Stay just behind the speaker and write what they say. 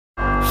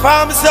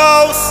Farm's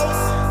house,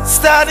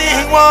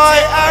 studying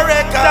why I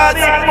record.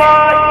 Yeah,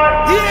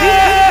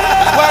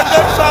 one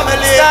good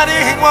family.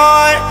 Studying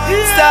why,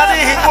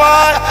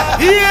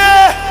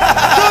 yeah.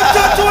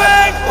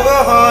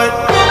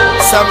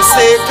 Some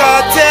say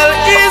cartel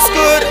is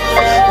good,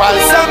 while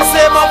some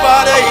say my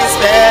father is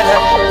better.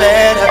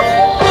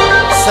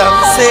 Some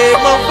say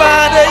my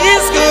father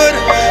is good,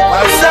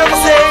 while some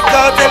say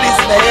cartel is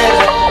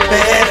better.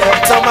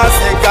 Some a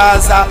say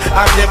Gaza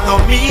and them no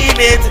mean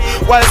it,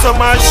 while some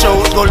a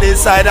shout Gully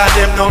side and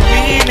them no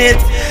mean it.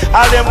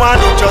 All them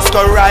want to just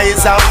go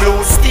rise and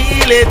blue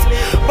steal it,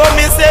 but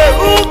me say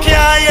who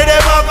can hear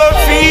them a go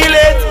feel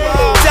it.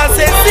 Just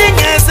say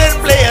singers and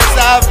players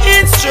have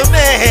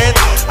instruments,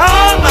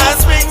 all my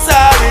strings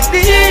are in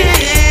the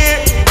air.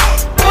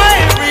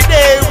 Why every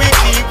day we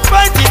keep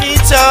fighting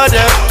each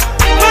other?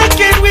 Why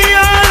can't we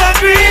all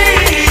agree?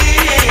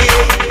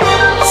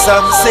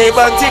 Some say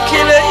Bounty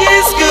Killer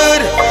is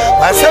good,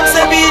 while some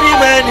say Beanie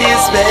Man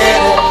is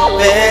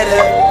better.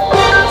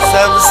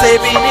 Some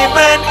say Beanie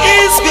Man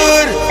is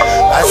good,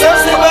 while some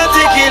say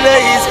Bounty Killer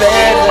is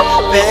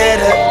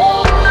better.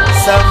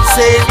 Some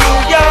say New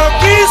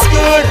York is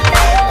good,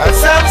 and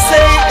some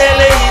say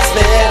LA is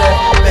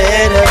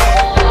better.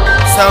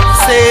 Some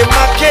say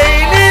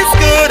McCain is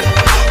good,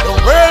 the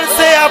world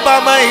say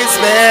Obama is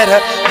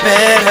better.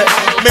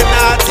 Me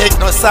not take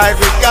no side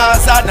with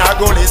Gaza, not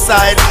Gully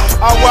side.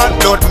 I want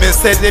blood, me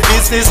say the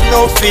business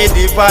no feed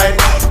divide.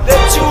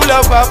 Let you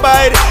love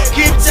abide,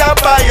 keep Jah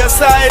by your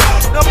side.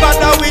 No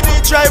matter we the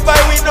drive by,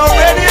 we no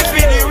ready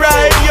for the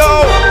ride,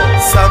 yo.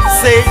 Some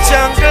say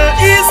jungle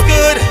is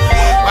good,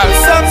 while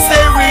some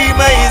say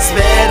Rima is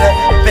better.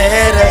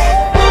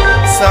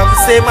 Some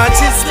say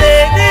Matches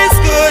Lane is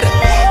good,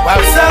 while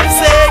some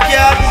say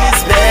Garden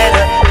is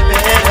better.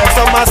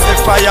 Some a say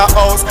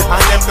Firehouse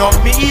and them no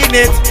mean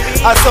it,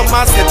 and some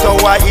a say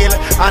Tower Hill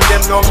and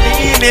them no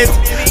mean it,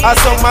 and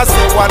some a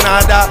say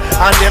Wanada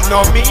and them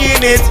no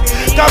mean it.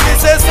 Come me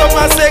say some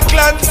a say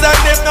Clans and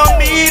them no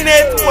mean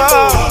it.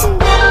 Wow.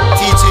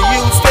 Teach you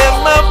use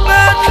them a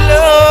bad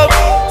love,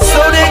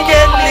 so they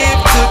can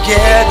live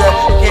together.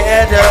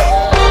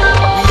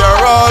 We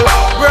are all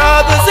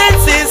brothers and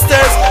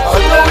sisters,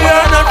 although we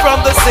are not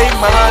from the same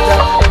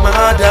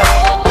mother.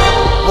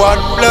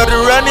 One blood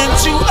running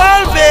through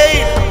all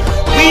veins.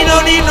 We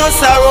don't need no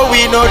sorrow,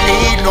 we don't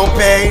need no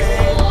pain.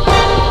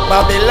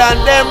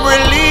 Babylon them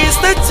release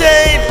the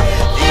chain.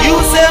 The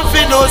use them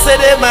fi know say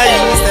them a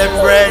use them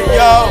brain,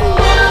 yo.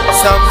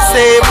 Some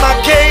say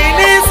McCain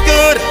is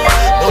good,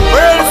 the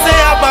world say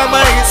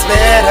Obama is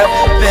better.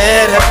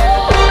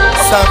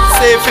 Some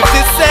say 50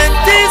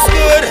 Cent is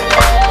good,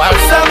 while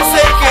some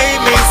say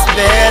Game is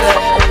better.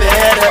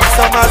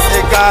 Some a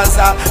say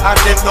Gaza and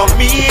them no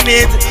mean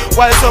it,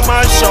 while some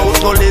a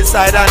shout Gully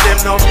side and them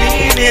no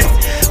mean it.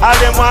 All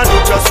them want to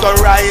just go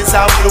rise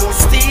and blue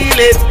steal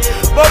it,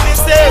 but me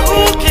say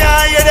who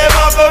can hear them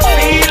a go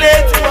feel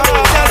it.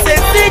 Just say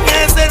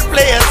singers and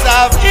players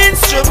have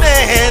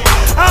instruments,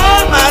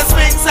 all my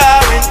strings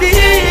are in the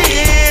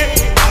air.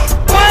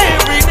 Why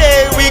every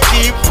day we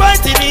keep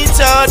fighting each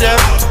other?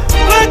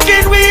 Why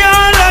can't we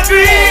all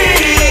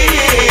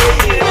agree?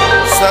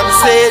 Some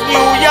say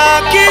New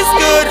York is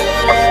good,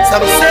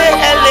 some say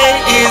LA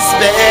is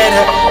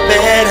better.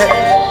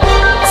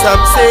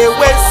 Some say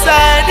West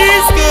Side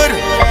is good,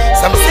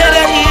 some say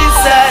the East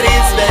Side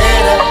is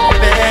better.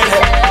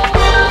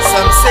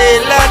 Some say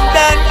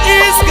London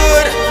is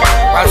good,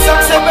 while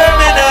some say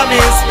Birmingham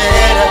is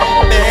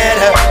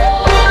better.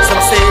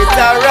 Some say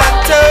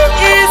Toronto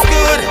is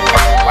good,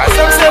 while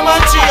some say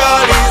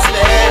Montreal is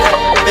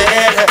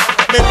better.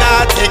 Me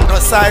not take no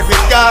side with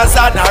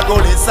Gaza, not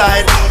Gully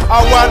side.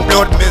 I want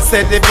blood, me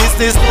say the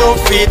business no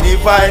feed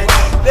divide.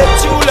 Let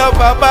you love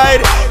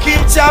abide,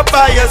 keep Jah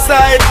by your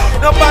side.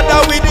 No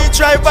matter we the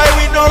drive by,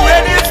 we no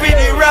ready for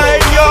the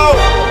ride, yo.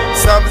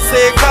 Some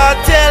say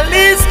cartel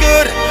is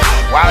good,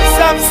 while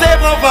some say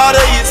my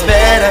father is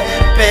better.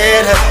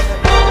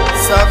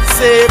 Some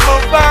say my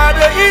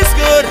father is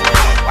good,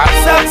 while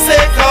some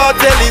say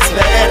cartel is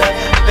better.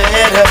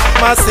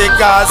 Ma say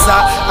Gaza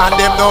and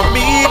them no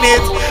mean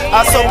it,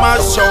 and some a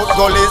shout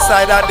Gully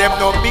side and them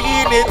no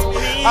mean it.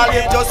 All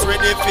them just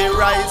ready for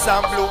rise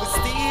and blue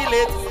steal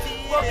it.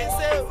 But me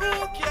say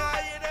who can